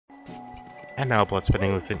And now blood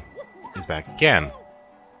spinning is back again.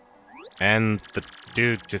 And the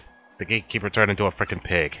dude the gatekeeper turned into a frickin'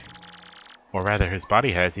 pig. Or rather, his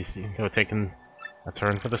body has. He seems to have taken a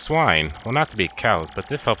turn for the swine. Well, not to be cows, but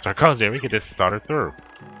this helps our cause here. We could just start her through.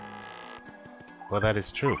 Well, that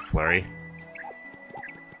is true, Flurry.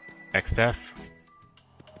 XDef,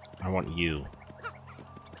 I want you.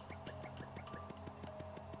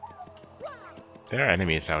 There are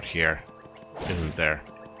enemies out here, isn't there?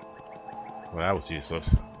 Well, that was useless.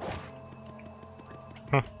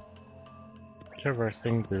 Huh.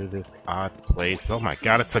 Traversing through this odd place. Oh my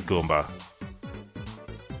god, it's a Goomba.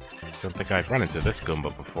 Don't think I've run into this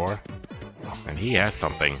Goomba before. And he has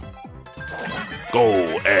something. Go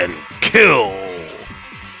and kill!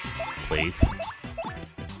 Please.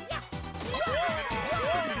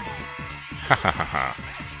 Hahaha.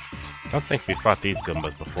 Don't think we fought these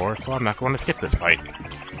Goombas before, so I'm not going to skip this fight.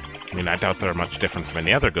 I mean, I doubt they're much different from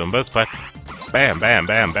any other Goombas, but... Bam, bam,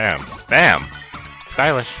 bam, bam, bam!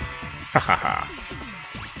 Stylish. Hahaha.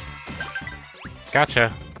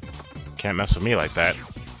 Gotcha. Can't mess with me like that.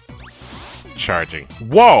 Charging.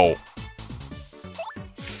 Whoa!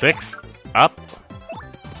 6 up?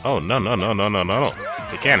 Oh, no, no, no, no, no, no.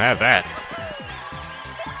 We can't have that.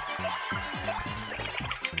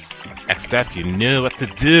 XDef, you knew what to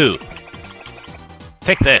do.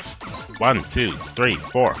 Take this. 1, 2, 3,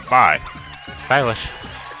 4, 5. Stylish.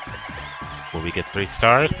 Will we get 3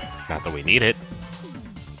 stars? Not that we need it.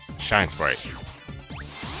 Shine Sprite.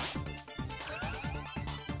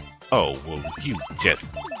 Oh, will you just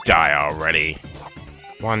die already?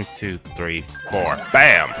 1, 2, 3, 4.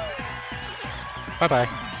 Bam! Bye-bye.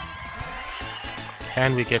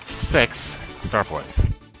 And we get 6 star points.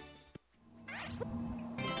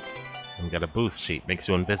 And we got a boost sheet. Makes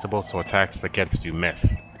you invisible so attacks against you miss.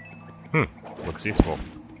 Looks useful.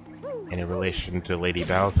 Any relation to Lady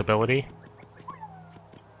Val's ability?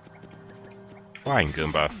 Flying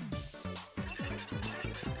Goomba.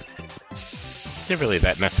 Is it really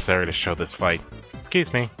that necessary to show this fight?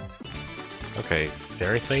 Excuse me. Okay,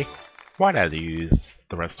 seriously? Why'd I use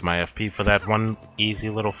the rest of my FP for that one easy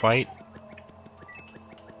little fight?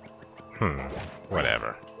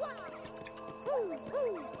 Whatever.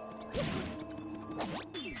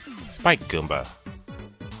 Spike Goomba.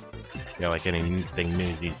 Yeah, like anything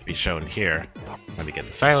new needs to be shown here. Let me get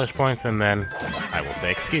the stylish points and then I will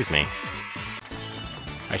say excuse me.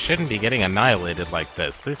 I shouldn't be getting annihilated like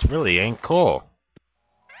this. This really ain't cool.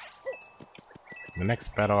 The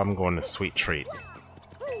next battle I'm going to Sweet Treat.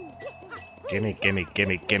 Gimme, gimme,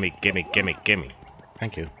 gimme, gimme, gimme, gimme, gimme.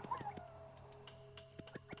 Thank you.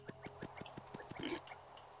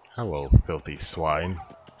 Hello, filthy swine.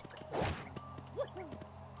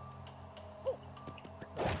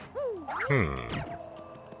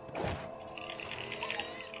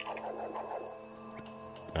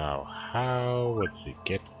 Now, how would you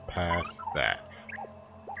get past that?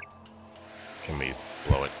 Can we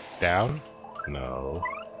blow it down? No.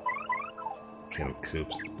 Can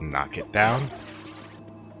Koops knock it down?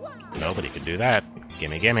 Nobody can do that.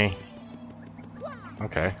 Gimme, gimme.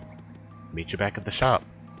 Okay. Meet you back at the shop.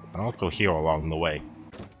 I'll also heal along the way.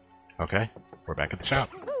 Okay, we're back at the shop.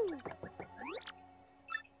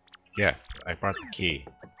 Yes, I brought the key.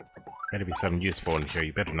 Better be something useful in here.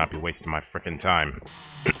 You better not be wasting my frickin' time.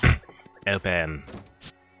 Open.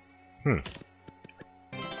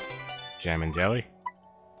 Jam and jelly?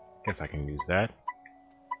 Guess I can use that.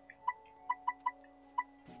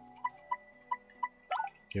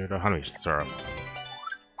 Give it a honey syrup.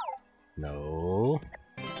 No.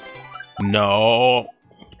 No!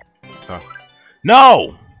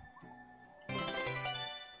 No!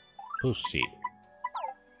 Boost sheet.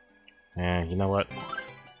 And you know what?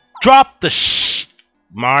 Drop the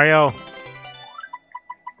Mario!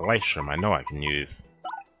 Glacium, I know I can use.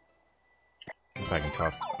 If I can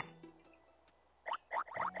toss.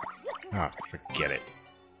 Ah, forget it.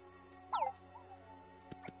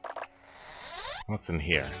 What's in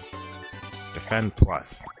here? Defend Plus.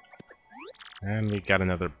 And we got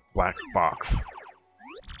another black box.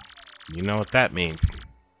 You know what that means.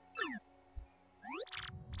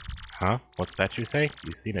 Huh? What's that you say?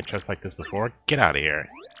 You've seen a chest like this before? Get out of here.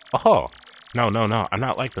 Oh! No, no, no. I'm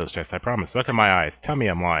not like those chests, I promise. Look at my eyes. Tell me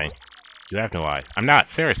I'm lying. You have no eyes. I'm not.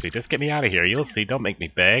 Seriously, just get me out of here. You'll see. Don't make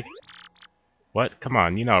me beg. What? Come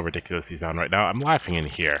on. You know how ridiculous you sound right now. I'm laughing in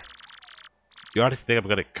here. You honestly think I'm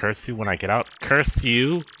gonna curse you when I get out? Curse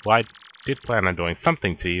you? Well, I did plan on doing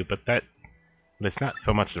something to you, but it's not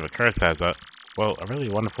so much of a curse as a really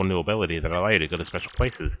wonderful new ability that allow you to go to special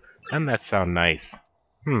places. Doesn't that sound nice?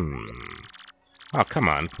 Oh, come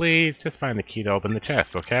on, please. Just find the key to open the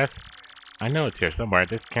chest, okay? I know it's here somewhere. I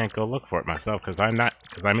just can't go look for it myself because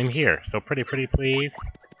I'm in here. So pretty, please.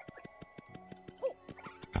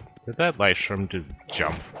 Did that light shroom just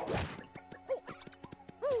jump?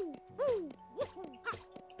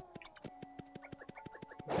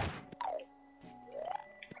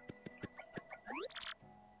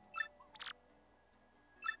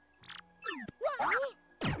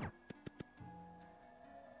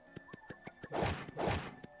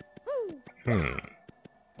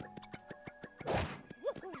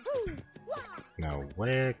 Now,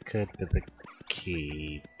 where could the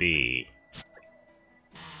key be?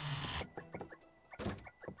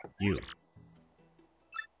 You.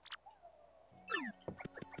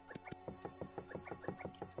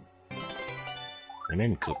 An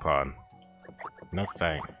in coupon. No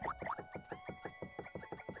thanks.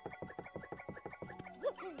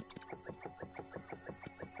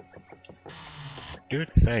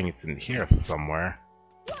 Dude's saying it's in here somewhere.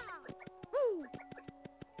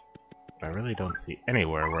 I really don't see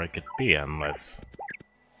anywhere where it could be unless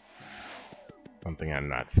something I'm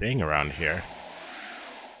not seeing around here.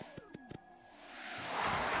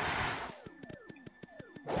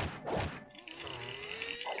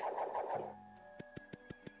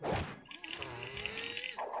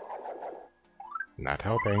 Not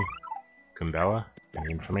helping. Kumbella,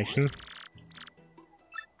 any information?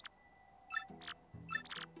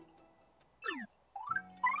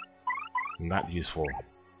 Not useful.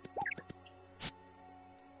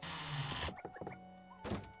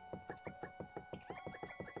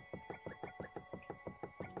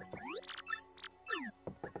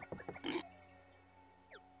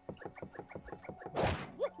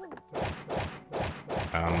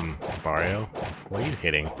 Mario? What are you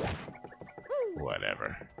hitting?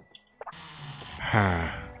 Whatever.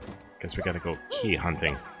 Guess we gotta go key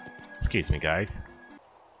hunting. Excuse me, guys.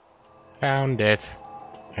 Found it.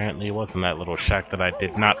 Apparently it wasn't that little shack that I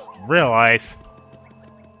did not realize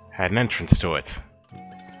had an entrance to it.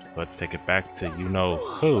 Let's take it back to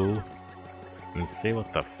you-know-who and see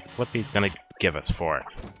what the flip he's gonna give us for it.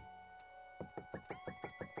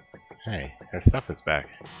 Hey, her stuff is back.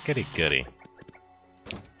 Goody goody.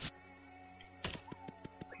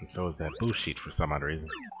 And so is that boo sheet for some odd reason.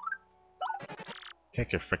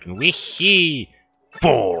 Take your frickin' wee-hee!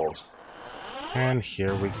 Fools! And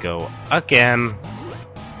here we go again.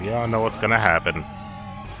 We all know what's gonna happen.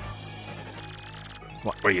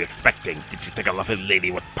 What were you expecting? Did you think a lovely lady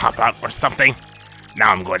would pop out or something? Now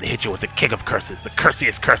I'm going to hit you with the king of curses, the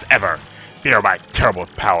cursiest curse ever. Fear my terrible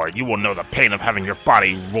power. You will know the pain of having your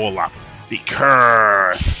body roll up. Be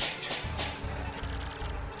cursed!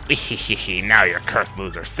 Wehehehe, now you're cursed,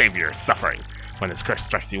 loser. Save your suffering. When this curse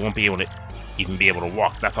strikes, you won't be able to even be able to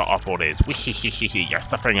walk. That's how awful it is. Wehehehe, your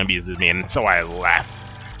suffering amuses me, and so I laugh.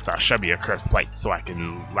 So I'll show you your cursed plight so I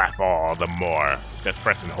can laugh all the more. Just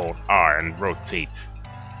press and hold R and rotate.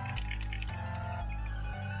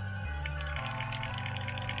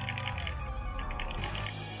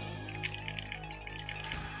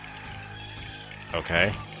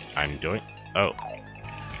 Okay, I'm doing... Oh.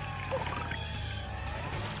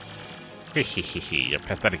 Hehehehe, your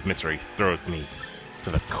pathetic misery throws me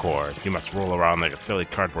to the core. You must roll around like a silly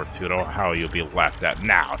cardboard toot. Oh, how you'll be laughed at.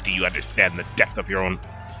 Now, do you understand the depth of your own...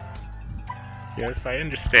 Yes, I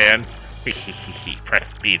understand. Hehehehe, press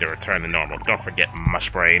B to return to normal. Don't forget,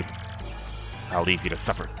 mushbrain. I'll leave you to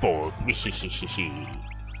suffer, fools. Hehehehe.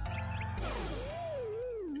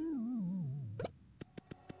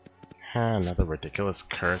 Another ridiculous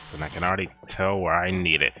curse, and I can already tell where I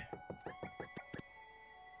need it.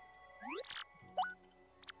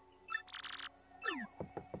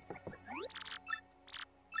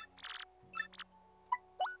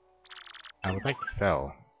 I would like to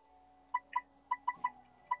sell.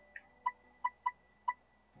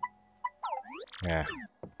 Yeah.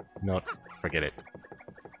 No, forget it.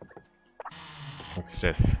 Let's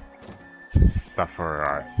just suffer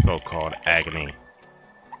our so-called agony.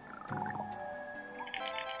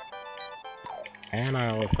 And I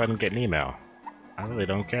all of a sudden get an email. I really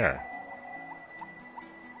don't care.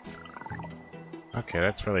 Okay,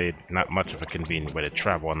 that's really not much of a convenient way to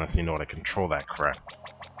travel unless you know how to control that crap.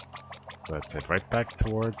 So let's head right back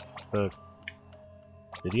towards the...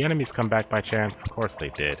 Did the enemies come back by chance? Of course they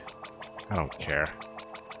did. I don't care.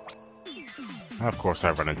 Of course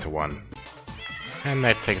I run into one. And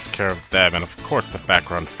that takes care of them, and of course the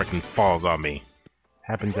background frickin' falls on me.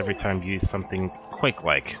 Happens every time you use something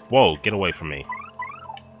Quake-like. Whoa, get away from me.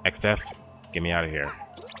 XF, get me out of here.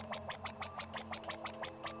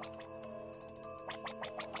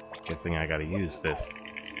 Guessing I gotta use this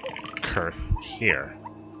curse here.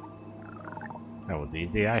 That was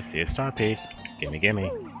easy. I see a star piece. Gimme,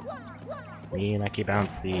 gimme. Inaki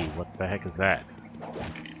bouncy. What the heck is that?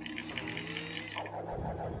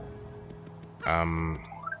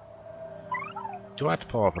 Do I have to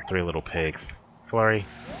pull off the three little pigs? Flurry?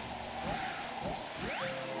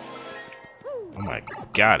 Oh my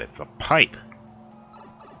god, it's a pipe!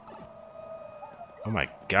 Oh my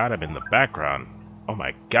god, I'm in the background. Oh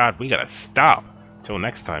my god, we gotta stop! Till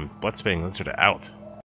next time, Bloodspinning Lizard out.